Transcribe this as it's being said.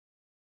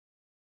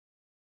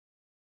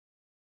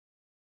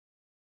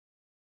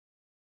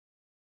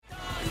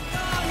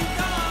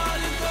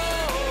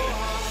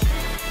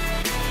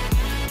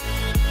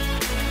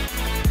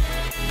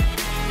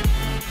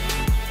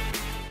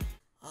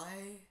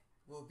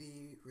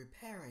be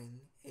repairing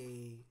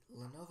a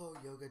Lenovo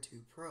Yoga 2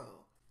 Pro.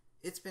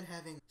 It's been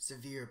having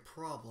severe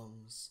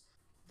problems.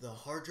 The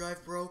hard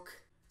drive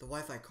broke, the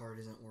Wi-Fi card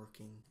isn't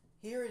working.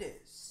 Here it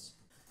is.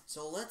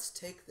 So let's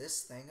take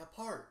this thing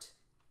apart.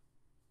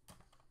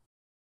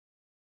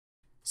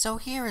 So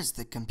here is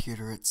the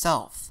computer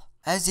itself.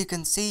 As you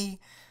can see,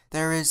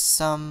 there is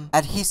some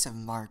adhesive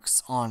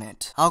marks on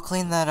it. I'll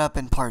clean that up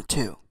in part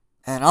 2.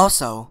 And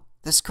also,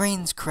 the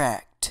screen's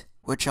cracked,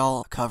 which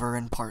I'll cover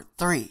in part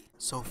 3.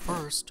 So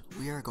first,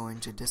 we are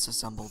going to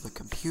disassemble the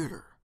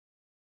computer.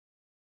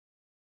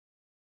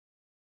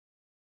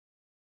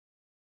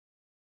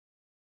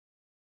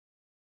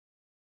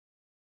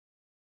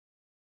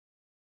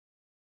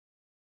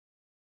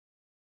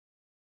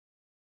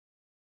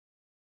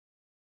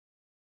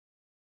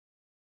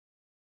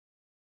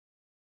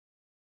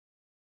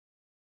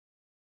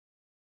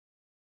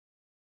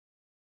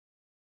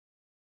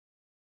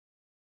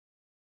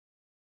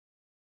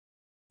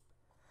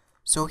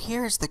 So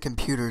here's the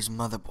computer's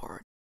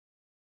motherboard.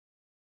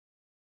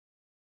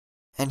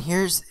 And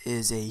here's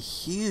is a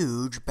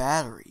huge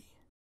battery.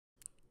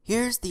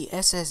 Here's the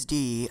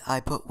SSD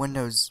I put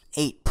Windows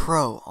 8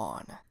 Pro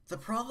on. The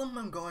problem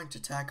I'm going to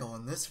tackle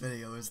in this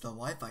video is the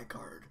Wi-Fi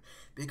card,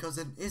 because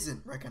it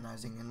isn't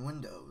recognizing in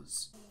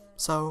Windows.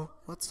 So,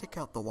 let's take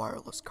out the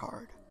wireless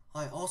card.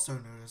 I also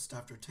noticed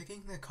after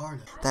taking the card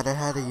out that it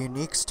had a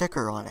unique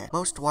sticker on it.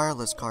 Most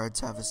wireless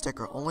cards have a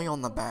sticker only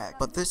on the back,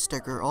 but this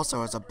sticker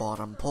also has a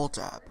bottom pull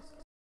tab.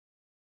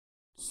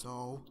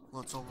 So,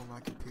 let's open my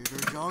computer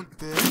junk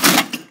bin.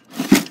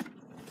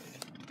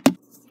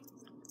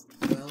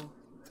 Well,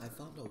 I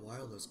found a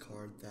wireless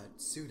card that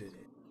suited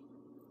it.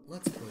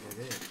 Let's put it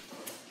in.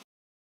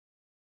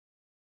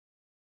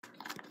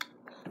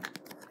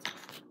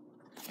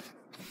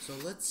 So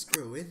let's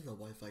screw in the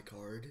Wi-Fi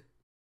card.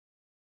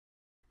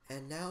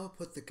 And now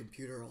put the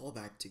computer all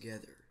back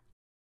together.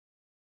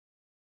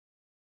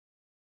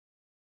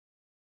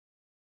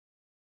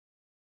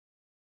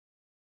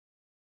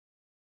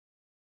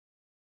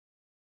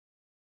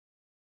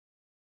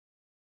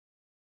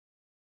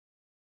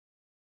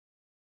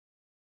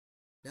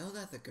 Now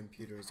that the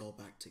computer is all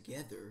back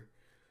together,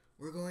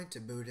 we're going to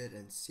boot it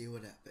and see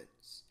what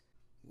happens.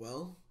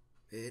 Well,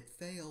 it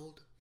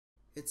failed.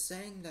 It's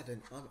saying that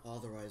an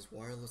unauthorized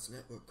wireless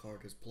network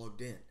card is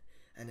plugged in,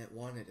 and it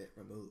wanted it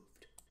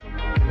removed.